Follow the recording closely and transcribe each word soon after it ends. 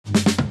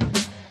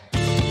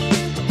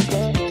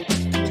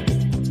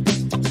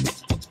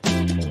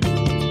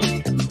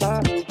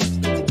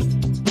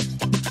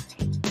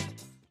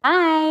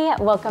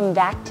welcome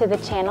back to the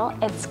channel.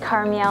 It's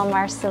Carmiel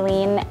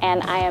Marceline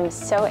and I am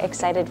so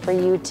excited for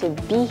you to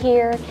be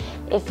here.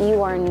 If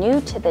you are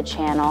new to the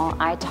channel,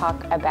 I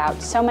talk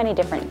about so many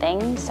different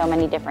things, so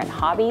many different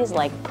hobbies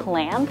like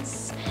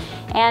plants.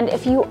 And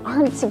if you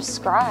aren't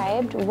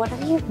subscribed, what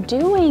are you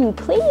doing?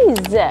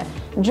 Please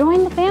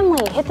join the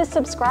family, hit the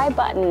subscribe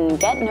button,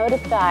 get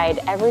notified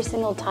every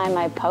single time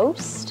I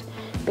post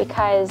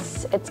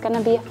because it's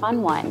gonna be a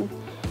fun one.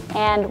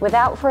 And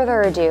without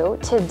further ado,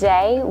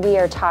 today we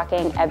are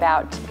talking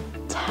about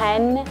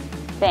 10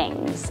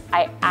 things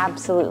I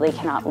absolutely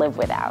cannot live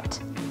without,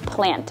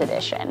 plant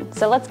edition.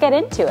 So let's get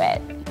into it.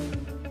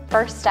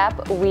 First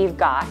up, we've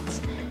got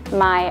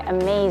my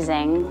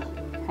amazing,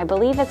 I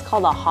believe it's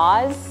called a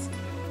Haws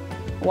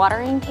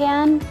watering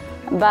can,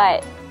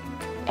 but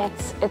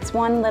it's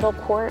one little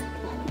quart.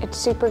 It's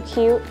super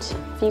cute,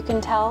 if you can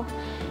tell.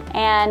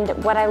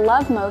 And what I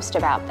love most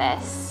about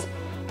this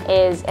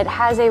is it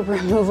has a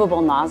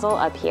removable nozzle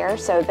up here.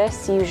 So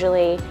this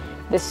usually,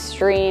 the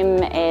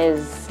stream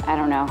is, I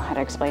don't know how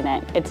to explain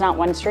it. It's not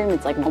one stream,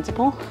 it's like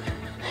multiple.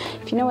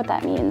 If you know what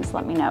that means,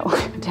 let me know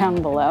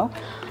down below.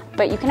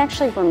 But you can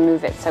actually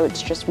remove it so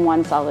it's just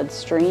one solid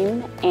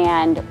stream.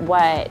 And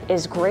what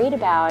is great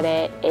about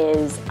it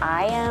is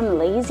I am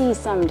lazy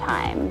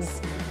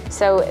sometimes.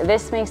 So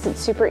this makes it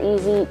super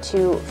easy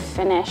to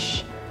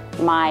finish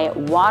my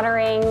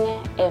watering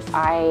if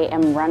I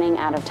am running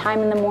out of time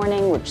in the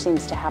morning, which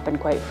seems to happen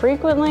quite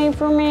frequently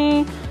for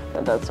me,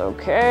 but that's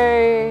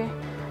okay.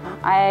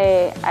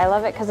 I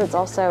love it because it's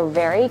also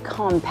very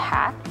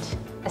compact,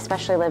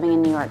 especially living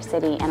in New York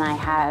City, and I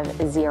have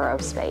zero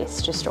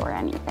space to store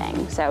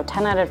anything. So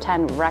 10 out of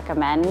 10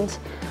 recommend.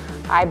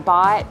 I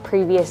bought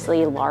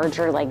previously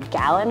larger like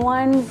gallon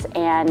ones,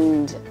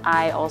 and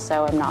I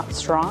also am not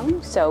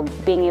strong, so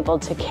being able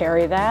to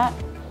carry that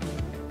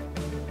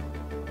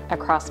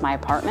across my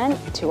apartment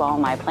to all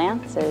my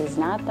plants is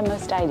not the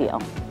most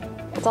ideal.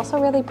 It's also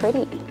really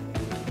pretty.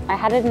 I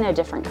had it in a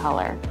different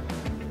color,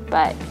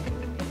 but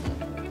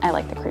I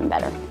like the cream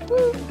better.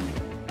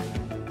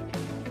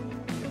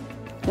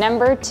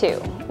 Number 2,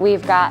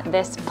 we've got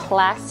this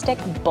plastic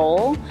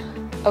bowl.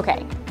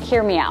 Okay,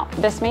 hear me out.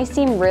 This may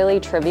seem really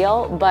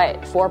trivial,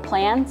 but for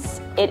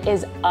plants, it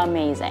is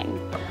amazing.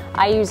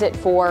 I use it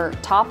for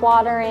top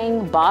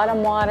watering,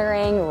 bottom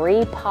watering,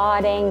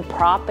 repotting,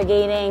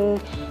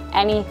 propagating,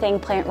 anything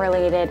plant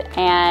related,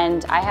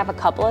 and I have a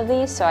couple of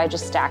these, so I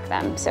just stack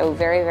them. So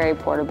very, very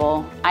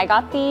portable. I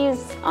got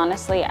these,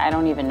 honestly, I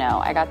don't even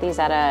know. I got these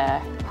at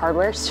a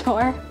hardware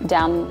store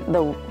down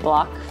the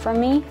block from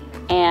me,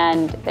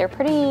 and they're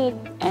pretty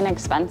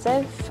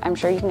inexpensive. I'm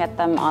sure you can get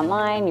them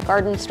online,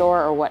 garden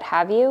store or what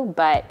have you,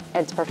 but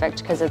it's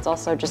perfect because it's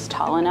also just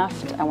tall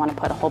enough. I want to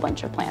put a whole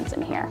bunch of plants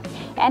in here.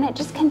 And it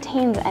just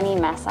contains any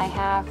mess I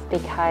have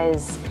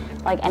because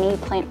like any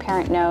plant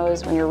parent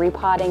knows, when you're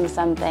repotting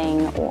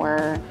something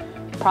or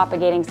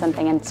propagating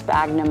something in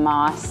sphagnum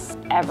moss,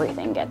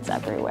 everything gets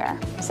everywhere.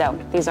 So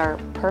these are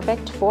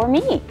perfect for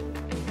me.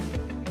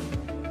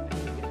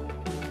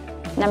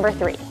 Number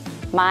 3,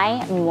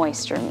 my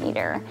moisture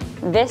meter.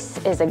 This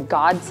is a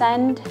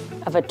godsend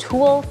of a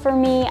tool for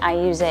me. I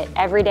use it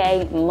every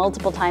day,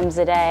 multiple times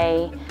a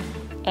day.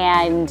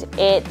 And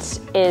it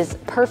is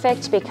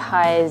perfect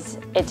because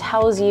it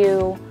tells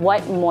you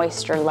what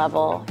moisture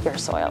level your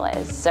soil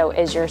is. So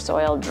is your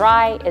soil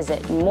dry? Is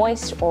it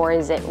moist or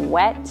is it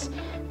wet?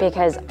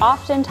 Because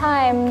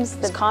oftentimes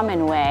the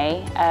common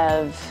way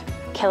of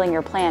killing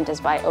your plant is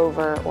by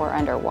over or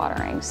under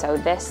watering. So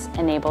this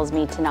enables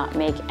me to not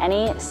make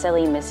any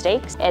silly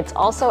mistakes. It's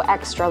also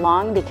extra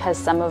long because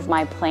some of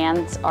my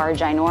plants are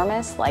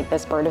ginormous, like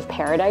this bird of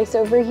paradise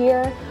over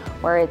here,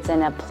 where it's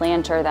in a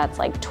planter that's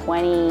like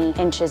 20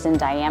 inches in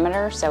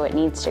diameter, so it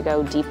needs to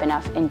go deep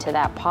enough into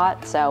that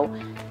pot. So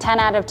 10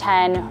 out of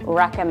 10,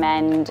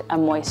 recommend a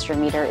moisture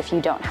meter if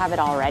you don't have it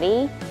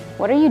already.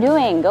 What are you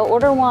doing? Go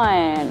order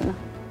one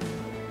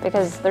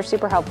because they're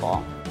super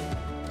helpful.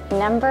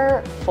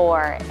 Number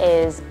 4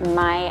 is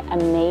my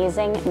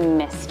amazing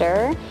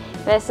mister.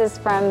 This is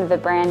from the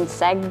brand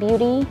Seg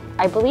Beauty.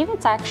 I believe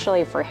it's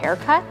actually for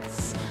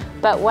haircuts.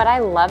 But what I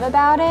love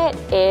about it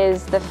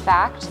is the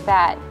fact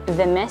that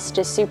the mist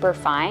is super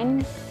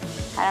fine.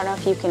 I don't know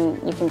if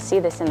you can see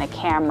this in the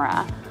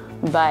camera,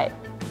 but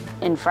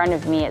in front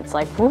of me it's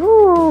like,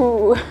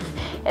 woo!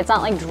 It's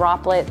not like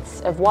droplets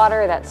of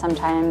water that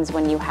sometimes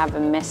when you have a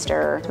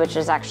mister, which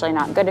is actually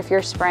not good if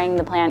you're spraying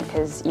the plant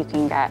because you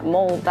can get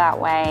mold that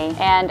way.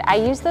 And I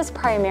use this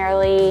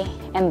primarily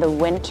in the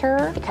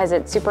winter because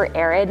it's super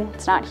arid.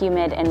 It's not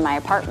humid in my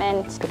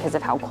apartment because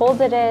of how cold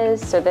it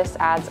is. So this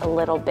adds a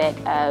little bit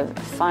of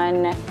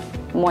fun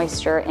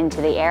moisture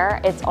into the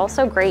air. It's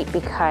also great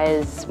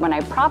because when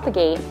I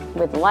propagate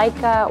with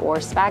Leica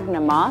or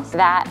sphagnum moss,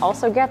 that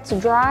also gets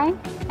dry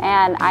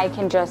and I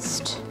can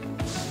just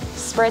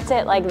spritz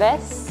it like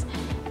this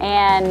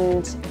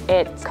and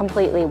it's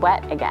completely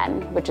wet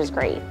again, which is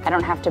great. I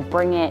don't have to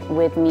bring it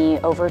with me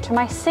over to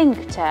my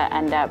sink to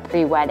end up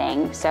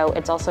pre-wetting, so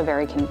it's also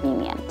very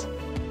convenient.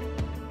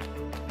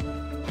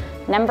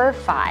 Number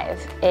 5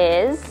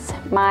 is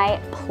my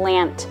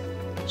plant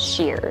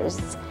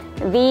shears.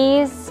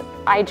 These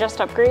I just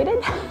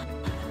upgraded.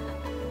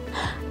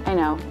 I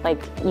know,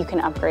 like you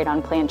can upgrade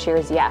on plant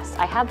shears, yes.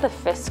 I have the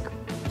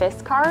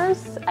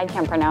Fiskars, I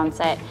can't pronounce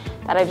it,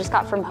 that I just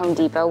got from Home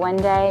Depot one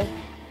day,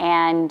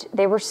 and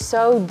they were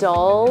so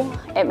dull,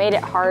 it made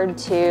it hard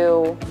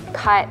to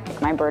cut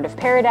my bird of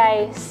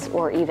paradise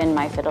or even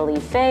my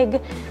fiddle-leaf fig.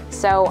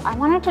 So I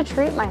wanted to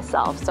treat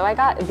myself. So I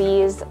got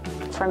these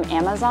from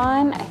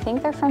Amazon. I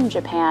think they're from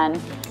Japan,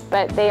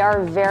 but they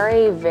are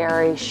very,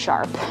 very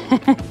sharp.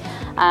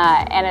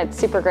 And it's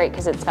super great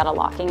because it's got a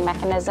locking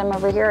mechanism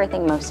over here. I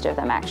think most of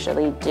them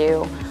actually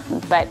do.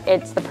 But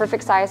it's the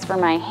perfect size for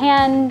my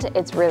hand.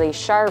 It's really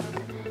sharp.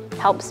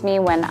 Helps me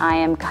when I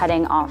am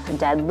cutting off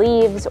dead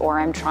leaves or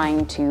I'm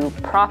trying to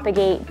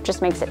propagate.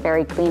 Just makes it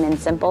very clean and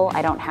simple.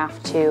 I don't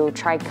have to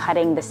try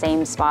cutting the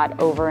same spot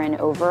over and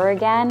over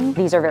again.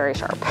 These are very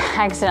sharp.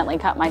 I accidentally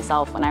cut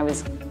myself when I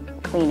was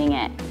cleaning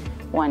it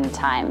one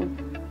time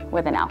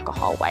with an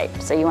alcohol wipe.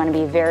 So you want to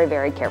be very,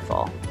 very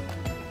careful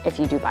if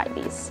you do buy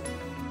these.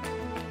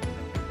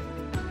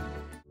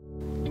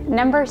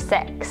 Number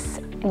 6,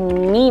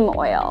 neem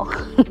oil.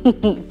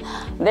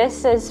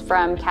 This is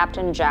from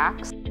Captain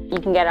Jack's. You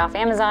can get it off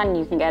Amazon,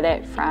 you can get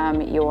it from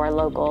your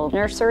local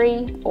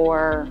nursery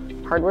or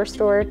hardware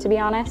store, to be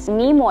honest.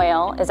 Neem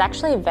oil is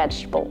actually a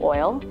vegetable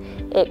oil.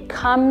 It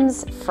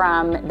comes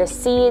from the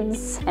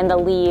seeds and the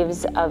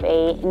leaves of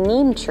a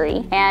neem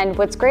tree. And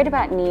what's great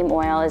about neem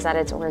oil is that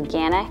it's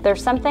organic.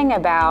 There's something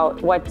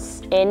about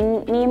what's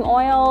in neem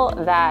oil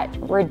that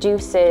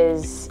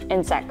reduces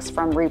insects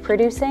from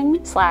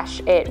reproducing,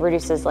 / it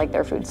reduces like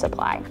their food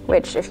supply,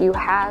 which if you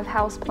have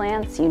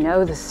houseplants, you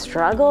know the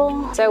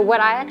struggle. So what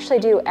I actually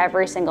do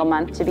every single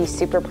month to be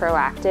super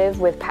proactive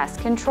with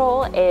pest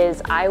control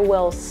is I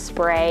will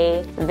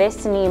spray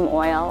this neem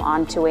oil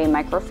onto a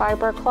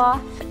microfiber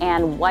cloth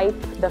and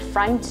wipe the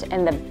front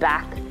and the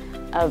back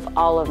of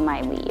all of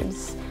my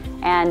leaves.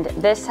 And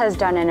this has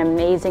done an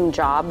amazing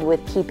job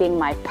with keeping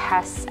my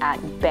pests at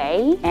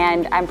bay.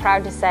 And I'm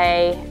proud to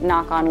say,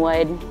 knock on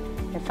wood,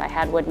 if I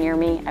had wood near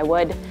me, I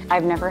would.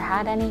 I've never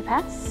had any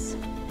pests.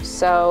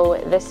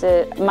 So this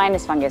is, mine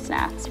is fungus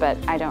gnats, but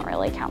I don't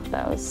really count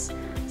those.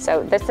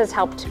 So this has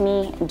helped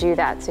me do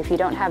that. So if you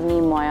don't have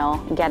neem oil,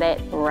 get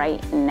it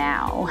right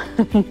now.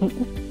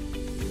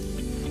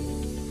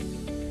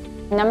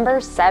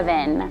 Number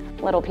 7,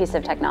 little piece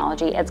of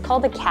technology. It's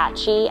called a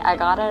catchy. I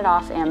got it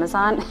off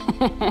Amazon.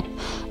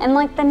 And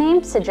like the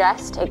name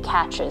suggests, it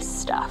catches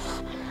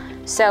stuff.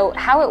 So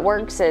how it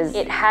works is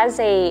it has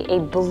a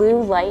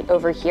blue light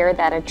over here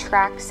that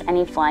attracts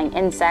any flying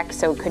insects.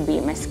 So it could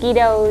be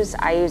mosquitoes.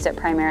 I use it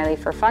primarily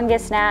for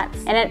fungus gnats.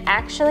 And it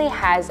actually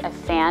has a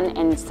fan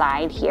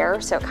inside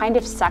here. So it kind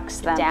of sucks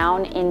them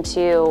down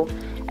into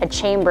a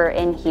chamber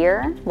in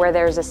here where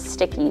there's a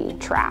sticky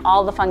trap.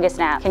 All the fungus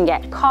gnats can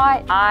get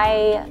caught.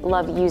 I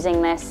love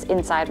using this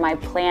inside my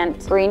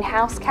plant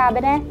greenhouse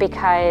cabinet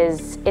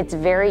because it's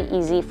very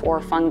easy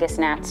for fungus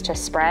gnats to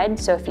spread.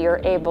 So if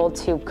you're able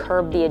to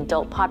curb the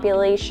adult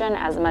population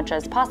as much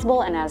as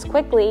possible and as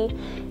quickly,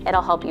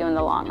 it'll help you in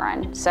the long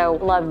run. So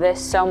love this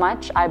so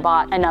much. I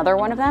bought another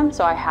one of them,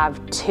 so I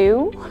have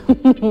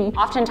 2.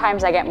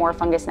 Oftentimes I get more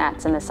fungus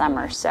gnats in the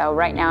summer, so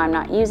right now I'm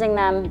not using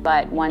them,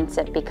 but once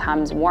it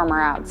becomes warmer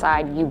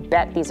outside, you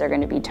bet these are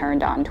gonna be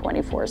turned on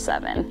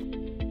 24/7.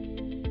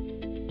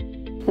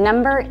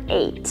 Number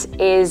 8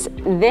 is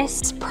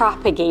this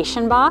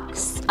propagation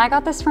box. I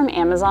got this from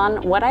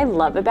Amazon. What I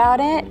love about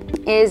it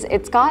is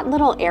it's got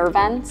little air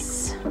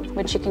vents,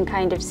 which you can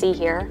kind of see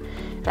here,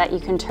 that you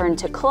can turn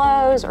to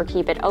close or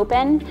keep it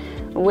open,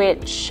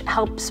 which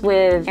helps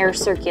with air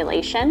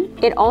circulation.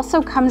 It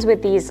also comes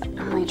with these,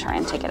 let me try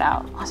and take it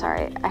out. Oh,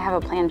 sorry, I have a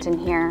plant in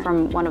here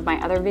from one of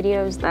my other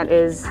videos that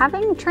is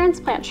having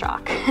transplant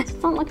shock. It's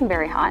not looking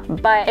very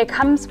hot, but it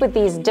comes with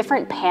these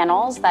different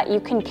panels that you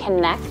can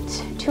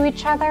connect to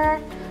each other.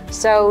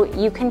 So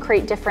you can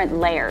create different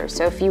layers.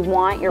 So if you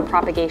want your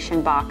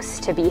propagation box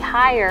to be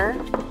higher,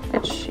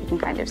 which you can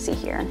kind of see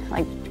here,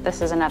 like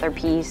this is another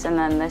piece, and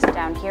then this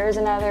down here is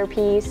another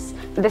piece.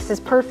 This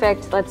is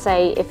perfect, let's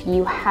say if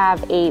you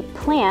have a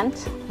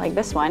plant, like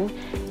this one,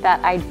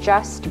 that I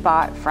just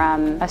bought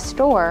from a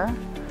store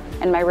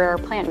in my rare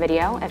plant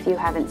video. If you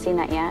haven't seen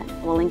that yet,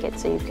 we'll link it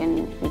so you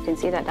can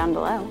see that down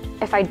below.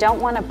 If I don't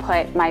want to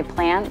put my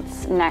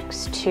plants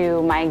next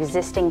to my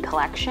existing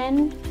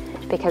collection,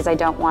 because I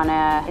don't want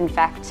to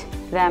infect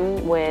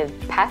them with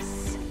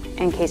pests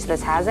in case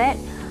this has it,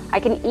 I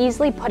can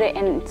easily put it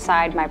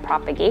inside my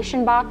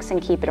propagation box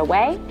and keep it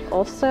away.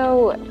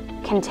 Also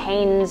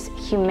contains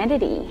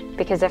humidity,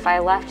 because if I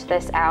left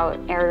this out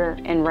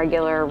in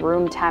regular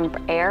room temp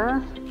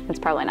air, it's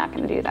probably not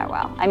going to do that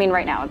well. I mean,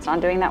 right now it's not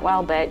doing that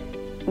well, but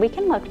we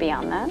can look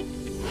beyond that.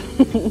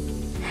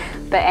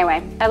 But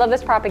anyway, I love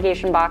this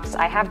propagation box.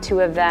 I have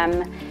 2 of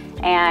them,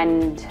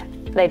 and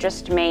they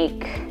just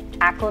make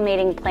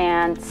acclimating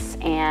plants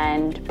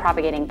and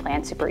propagating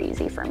plants super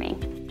easy for me.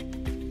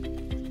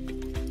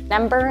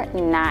 Number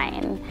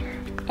 9,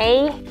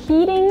 a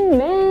heating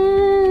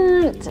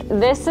vent.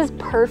 This is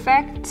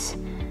perfect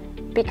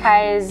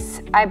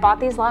because I bought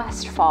these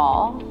last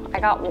fall. I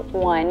got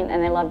one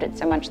and I loved it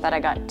so much that I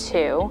got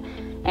two.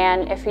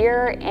 And if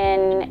you're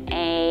in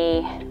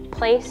a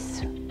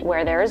place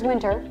where there is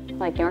winter,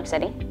 like New York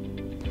City,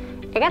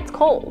 it gets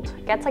cold.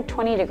 It gets like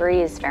 20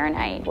 degrees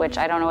Fahrenheit, which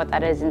I don't know what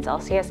that is in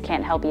Celsius,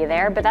 can't help you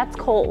there, but that's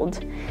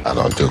cold. I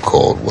don't do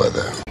cold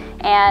weather.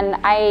 And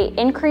I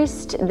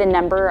increased the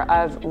number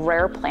of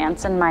rare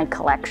plants in my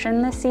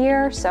collection this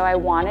year, so I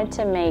wanted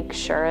to make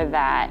sure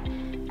that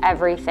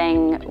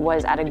everything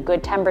was at a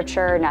good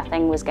temperature,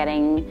 nothing was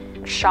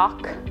getting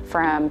shock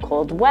from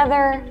cold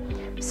weather.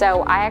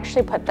 So I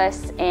actually put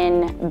this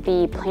in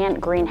the plant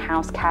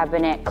greenhouse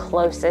cabinet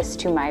closest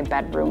to my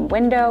bedroom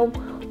window,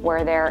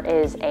 where there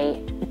is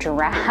a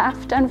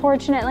draft,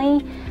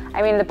 unfortunately.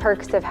 I mean, the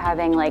perks of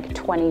having like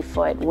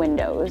 20-foot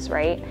windows,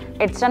 right?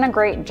 It's done a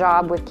great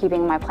job with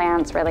keeping my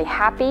plants really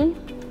happy.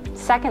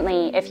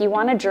 Secondly, if you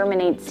want to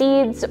germinate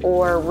seeds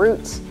or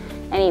root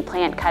any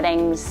plant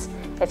cuttings,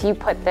 if you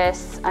put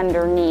this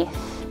underneath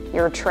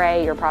your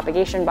tray, your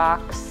propagation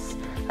box,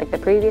 like the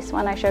previous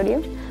one I showed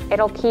you,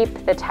 it'll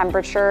keep the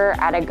temperature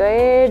at a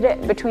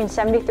good between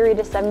 73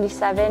 to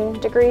 77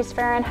 degrees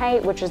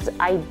Fahrenheit, which is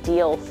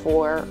ideal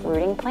for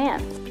rooting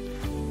plants.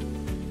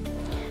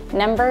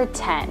 Number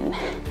 10,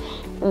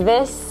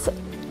 this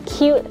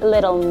cute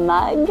little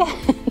mug.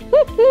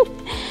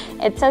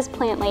 It says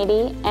Plant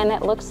Lady and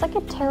it looks like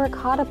a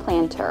terracotta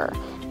planter.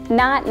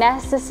 Not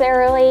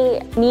necessarily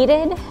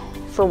needed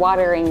for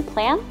watering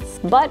plants,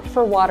 but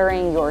for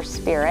watering your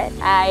spirit.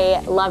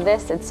 I love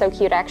this, it's so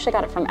cute. I actually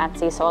got it from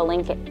Etsy, so I'll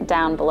link it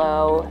down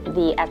below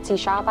the Etsy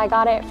shop I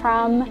got it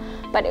from.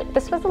 But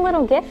this was a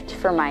little gift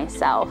for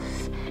myself,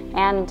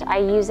 and I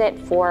use it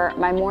for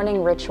my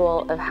morning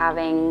ritual of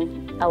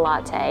having a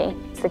latte.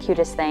 It's the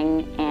cutest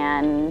thing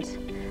and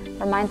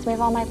reminds me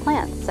of all my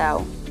plants.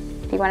 So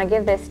if you want to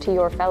give this to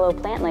your fellow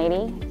plant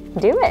lady,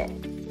 do it.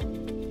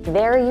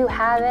 There you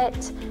have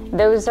it.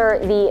 Those are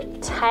the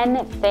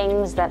 10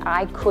 things that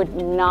I could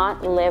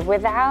not live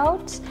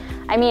without.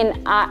 I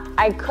mean,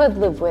 I could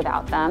live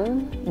without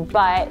them,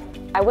 but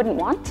I wouldn't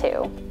want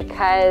to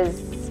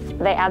because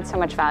they add so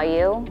much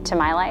value to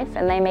my life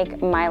and they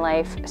make my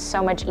life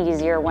so much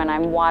easier when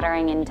I'm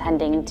watering and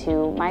tending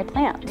to my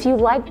plants. If you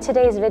liked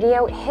today's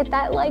video, hit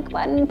that like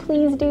button,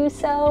 please do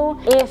so.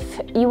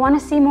 If you want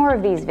to see more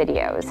of these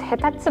videos, hit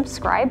that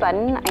subscribe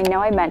button. I know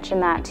I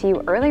mentioned that to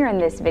you earlier in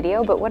this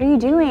video, but what are you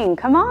doing?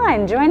 Come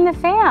on, join the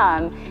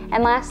fam.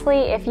 And lastly,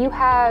 if you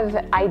have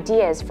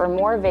ideas for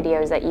more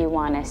videos that you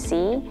want to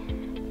see,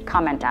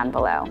 comment down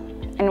below.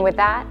 And with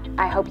that,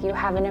 I hope you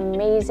have an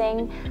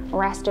amazing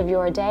rest of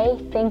your day.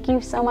 Thank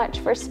you so much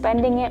for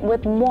spending it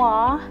with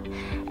moi,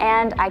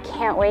 and I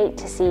can't wait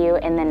to see you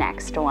in the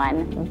next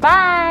one.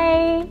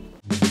 Bye!